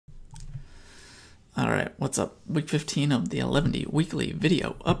Alright, what's up? Week 15 of the 11 weekly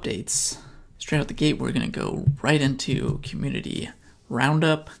video updates. Straight out the gate, we're going to go right into community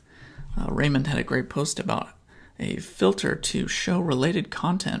Roundup. Raymond had a great post about a filter to show related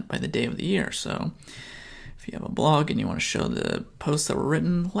content by the day of the year. So if you have a blog and you want to show the posts that were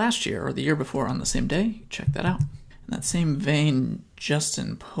written last year or the year before on the same day, check that out. In that same vein,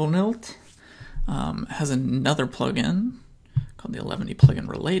 Justin Ponilt has another plugin called the 11 plugin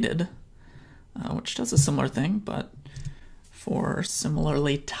related, which does a similar thing, but for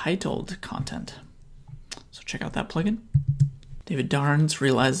similarly titled content. So check out that plugin. David Darns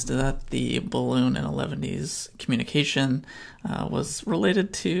realized that the balloon in 11's communication was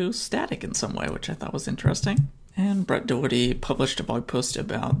related to static in some way, which I thought was interesting. And Brett Doherty published a blog post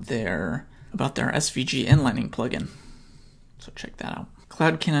about their SVG inlining plugin. So check that out.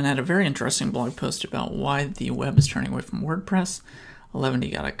 Cloud Cannon had a very interesting blog post about why the web is turning away from WordPress. 11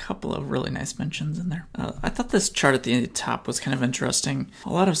 got a couple of really nice mentions in there. I thought this chart at the top was kind of interesting.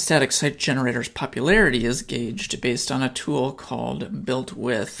 A lot of static site generators' popularity is gauged based on a tool called Built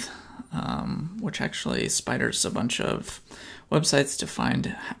With, which actually spiders a bunch of websites to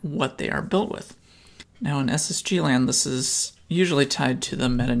find what they are built with. Now in SSG land, this is usually tied to the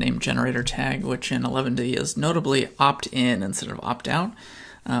meta name generator tag, which in 11D is notably opt-in instead of opt-out.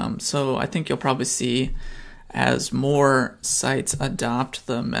 So I think you'll probably see as more sites adopt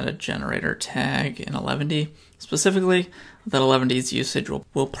the meta generator tag in 11D, specifically, that 11D's usage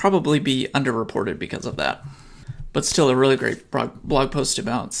will probably be underreported because of that. But still a really great blog post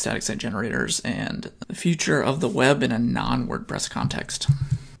about static site generators and the future of the web in a non-WordPress context.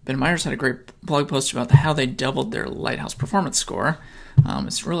 Ben Myers had a great blog post about how they doubled their Lighthouse performance score.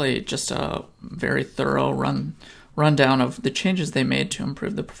 It's really just a very thorough rundown of the changes they made to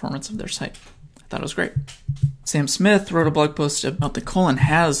improve the performance of their site. I thought it was great. Sam Smith wrote a blog post about the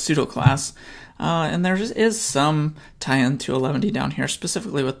 :has pseudo class, and there is some tie-in to 11D down here,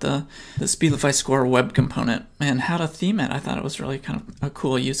 specifically with the Speedify score web component and how to theme it. I thought it was really kind of a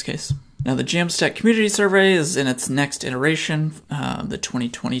cool use case. Now the Jamstack community survey is in its next iteration. The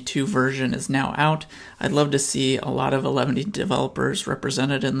 2022 version is now out. I'd love to see a lot of 11D developers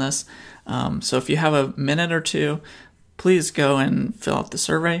represented in this. So if you have a minute or two, please go and fill out the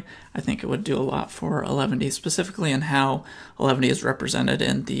survey. I think it would do a lot for 11D, specifically in how 11D is represented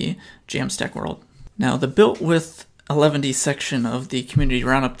in the Jamstack world. Now, the Built With 11D section of the community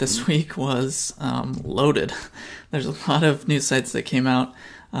roundup this week was loaded. There's a lot of new sites that came out,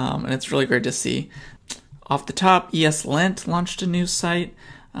 and it's really great to see. Off the top, ESLint launched a new site,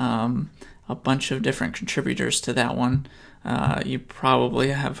 a bunch of different contributors to that one. You probably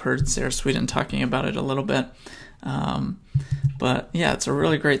have heard Sarah Sweden talking about it a little bit. But yeah, it's a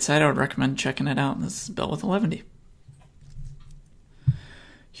really great site. I would recommend checking it out. This is Built with 11D.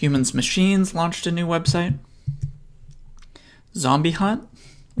 Humans Machines launched a new website. Zombie Hunt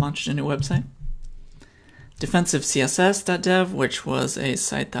launched a new website. DefensiveCSS.dev, which was a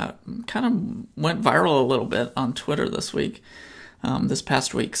site that kind of went viral a little bit on Twitter this week, this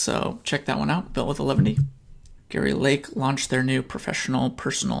past week. So check that one out, Built with 11D. Gary Lake launched their new professional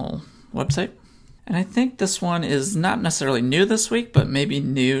personal website. And I think this one is not necessarily new this week, but maybe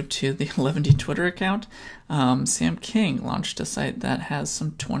new to the 11D Twitter account. Sam King launched a site that has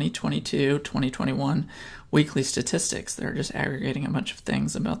some 2022, 2021 weekly statistics. They're just aggregating a bunch of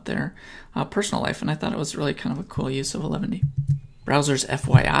things about their personal life, and I thought it was really kind of a cool use of 11D. Browsers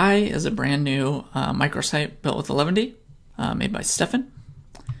FYI is a brand new microsite built with 11D, made by Stefan.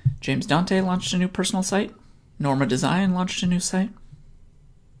 James Dante launched a new personal site. Norma Design launched a new site.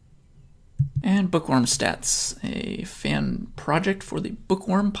 And Bookworm Stats, a fan project for the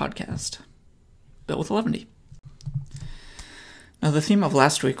Bookworm podcast, built with 11D. Now, the theme of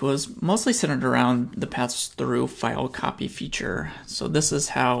last week was mostly centered around the pass-through file copy feature. So this is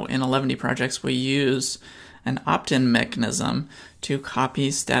how in 11D projects we use an opt-in mechanism to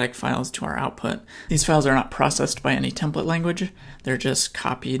copy static files to our output. These files are not processed by any template language. They're just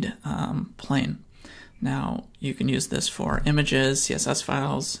copied plain. Now, you can use this for images, CSS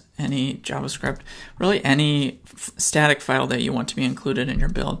files, any JavaScript, really any static file that you want to be included in your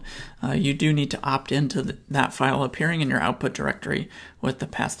build. You do need to opt into that file appearing in your output directory with the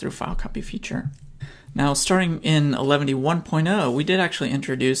pass-through file copy feature. Now, starting in 11D 1.0, we did actually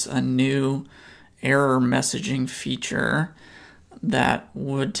introduce a new error messaging feature that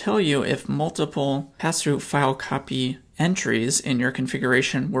would tell you if multiple pass-through file copy entries in your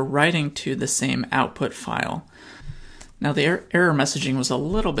configuration were writing to the same output file. Now the error messaging was a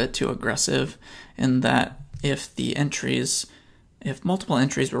little bit too aggressive in that if multiple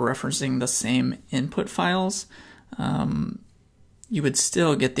entries were referencing the same input files, you would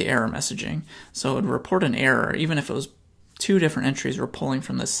still get the error messaging. So it would report an error, even if it was two different entries were pulling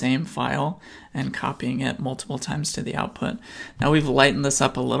from the same file and copying it multiple times to the output. Now we've lightened this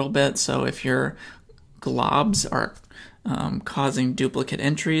up a little bit, so if your globs are causing duplicate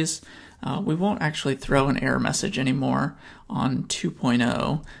entries, we won't actually throw an error message anymore on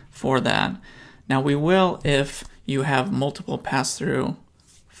 2.0 for that. Now we will if you have multiple pass-through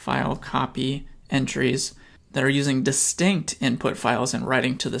file copy entries that are using distinct input files and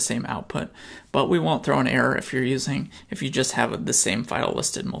writing to the same output, but we won't throw an error if you just have the same file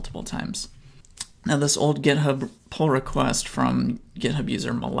listed multiple times. Now this old GitHub pull request from GitHub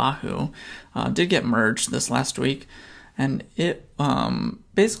user Malahu did get merged this last week, and it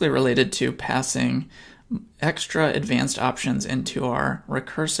basically related to passing extra advanced options into our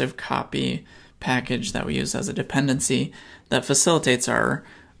recursive copy package that we use as a dependency that facilitates our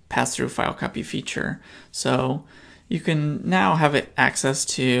pass-through file copy feature. So you can now have access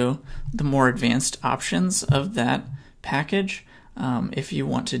to the more advanced options of that package if you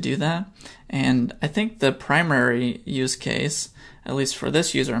want to do that. And I think the primary use case, at least for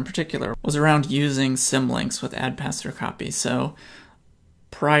this user in particular, was around using symlinks with add pass-through copy. So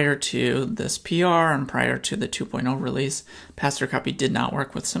prior to this PR and prior to the 2.0 release, pass-through copy did not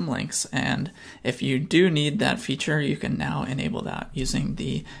work with symlinks. And if you do need that feature, you can now enable that using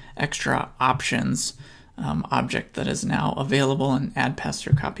the extra options object that is now available in add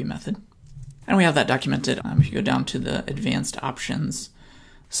pass-through copy method. And we have that documented. If you go down to the advanced options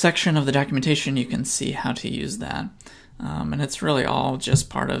section of the documentation, you can see how to use that. And it's really all just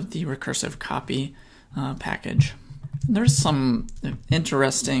part of the recursive copy package. There's some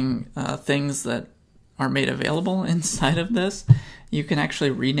interesting things that are made available inside of this. You can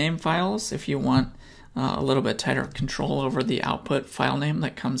actually rename files if you want a little bit tighter control over the output file name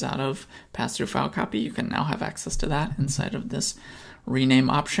that comes out of pass-through file copy. You can now have access to that inside of this rename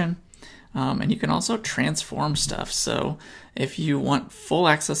option. And you can also transform stuff. So if you want full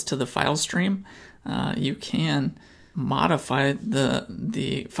access to the file stream, you can modify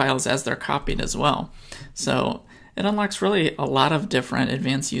the files as they're copied as well. So it unlocks really a lot of different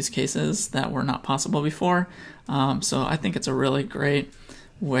advanced use cases that were not possible before. So I think it's a really great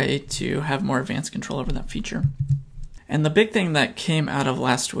way to have more advanced control over that feature. And the big thing that came out of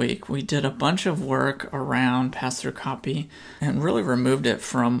last week, we did a bunch of work around pass-through copy and really removed it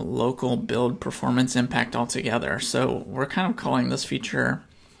from local build performance impact altogether. So we're kind of calling this feature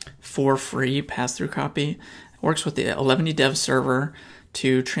for free pass-through copy. It works with the 11 dev server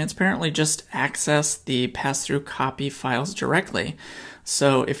to transparently just access the pass-through copy files directly.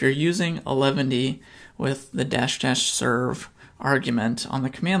 So if you're using 11 with the --serve argument on the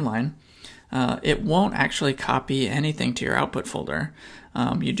command line, it won't actually copy anything to your output folder.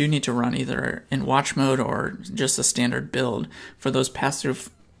 You do need to run either in watch mode or just a standard build for those pass-through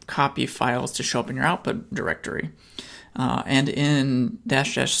copy files to show up in your output directory. And in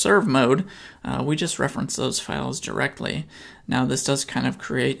 --serve mode, we just reference those files directly. Now this does kind of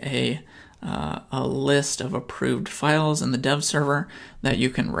create a list of approved files in the dev server that you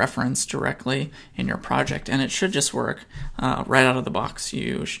can reference directly in your project, and it should just work right out of the box.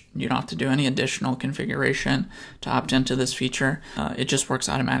 You don't have to do any additional configuration to opt into this feature. It just works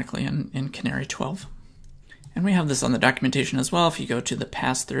automatically in Canary 12. And we have this on the documentation as well if you go to the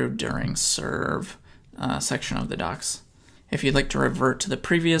pass-through during serve section of the docs. If you'd like to revert to the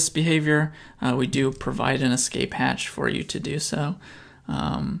previous behavior, we do provide an escape hatch for you to do so.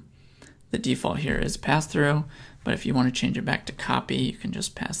 The default here is pass-through, but if you want to change it back to copy, you can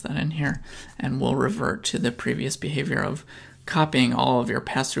just pass that in here, and we'll revert to the previous behavior of copying all of your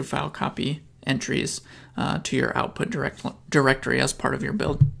pass-through file copy entries to your output directory as part of your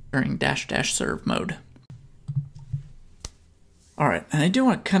build during --serve mode. Alright, and I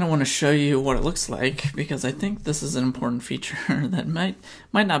do kind of want to show you what it looks like, because I think this is an important feature that might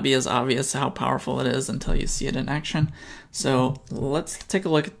not be as obvious how powerful it is until you see it in action. So let's take a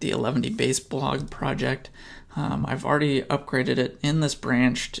look at the eleventy-base-blog project. I've already upgraded it in this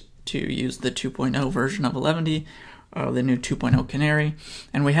branch to use the 2.0 version of 11, the new 2.0 Canary,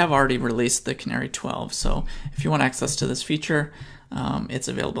 and we have already released the Canary 12. So if you want access to this feature, it's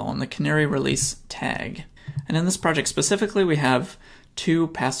available on the Canary release tag. And in this project specifically, we have two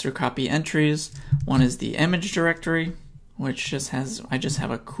pass-through copy entries. One is the image directory, which just has, I just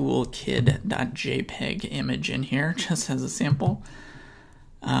have a cool kid.jpg image in here, just as a sample.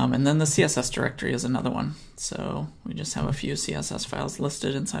 And then the CSS directory is another one. So we just have a few CSS files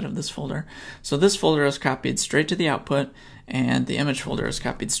listed inside of this folder. So this folder is copied straight to the output, and the image folder is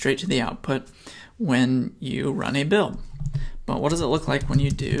copied straight to the output when you run a build. But what does it look like when you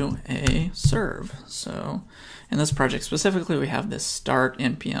do a serve? So in this project specifically, we have this start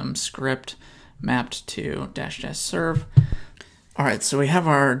npm script mapped to -- serve. All right, so we have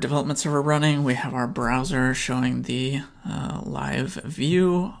our development server running. We have our browser showing the live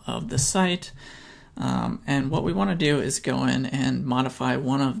view of the site. And what we want to do is go in and modify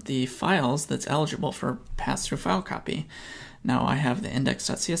one of the files that's eligible for pass-through file copy. Now I have the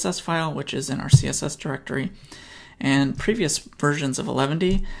index.css file, which is in our CSS directory. And previous versions of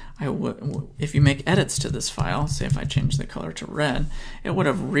 11D, if you make edits to this file, say if I change the color to red, it would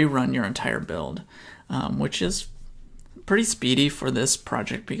have rerun your entire build, which is pretty speedy for this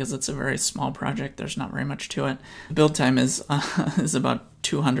project because it's a very small project. There's not very much to it. The build time is about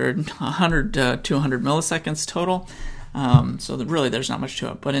 100 to 200 milliseconds total. So really there's not much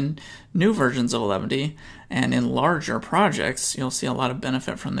to it. But in new versions of 11D and in larger projects, you'll see a lot of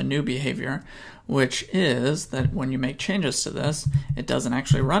benefit from the new behavior, which is that when you make changes to this, it doesn't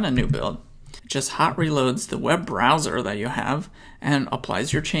actually run a new build. It just hot reloads the web browser that you have and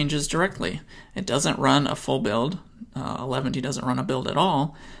applies your changes directly. It doesn't run a full build. 11D doesn't run a build at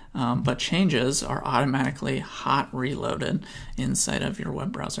all, but changes are automatically hot reloaded inside of your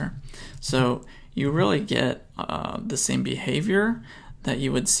web browser. So you really get the same behavior that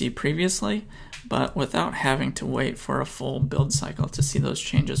you would see previously, but without having to wait for a full build cycle to see those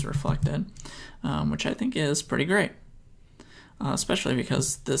changes reflected, which I think is pretty great, especially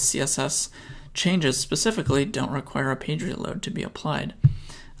because the CSS changes specifically don't require a page reload to be applied.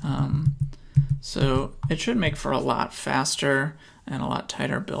 So it should make for a lot faster and a lot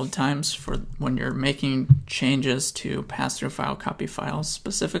tighter build times for when you're making changes to pass-through file copy files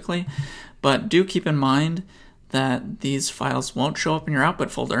specifically. But do keep in mind that these files won't show up in your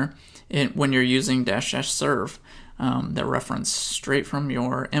output folder when you're using -- serve. They're referenced straight from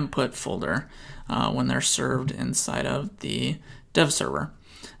your input folder when they're served inside of the dev server.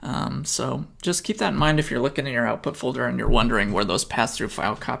 So just keep that in mind if you're looking at your output folder and you're wondering where those pass-through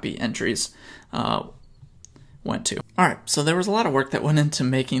file copy entries went to. All right, so there was a lot of work that went into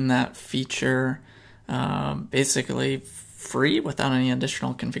making that feature basically free without any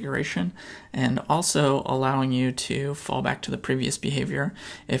additional configuration, and also allowing you to fall back to the previous behavior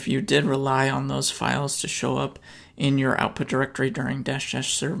if you did rely on those files to show up in your output directory during --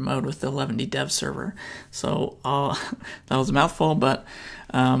 serve mode with the 11D dev server. So that was a mouthful, but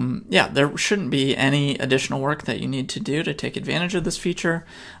yeah, there shouldn't be any additional work that you need to do to take advantage of this feature,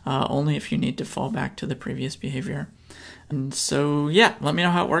 only if you need to fall back to the previous behavior. And so yeah, let me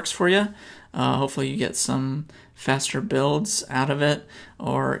know how it works for you. Hopefully you get some faster builds out of it,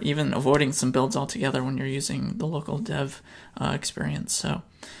 or even avoiding some builds altogether when you're using the local dev experience. So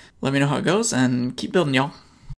let me know how it goes and keep building, y'all.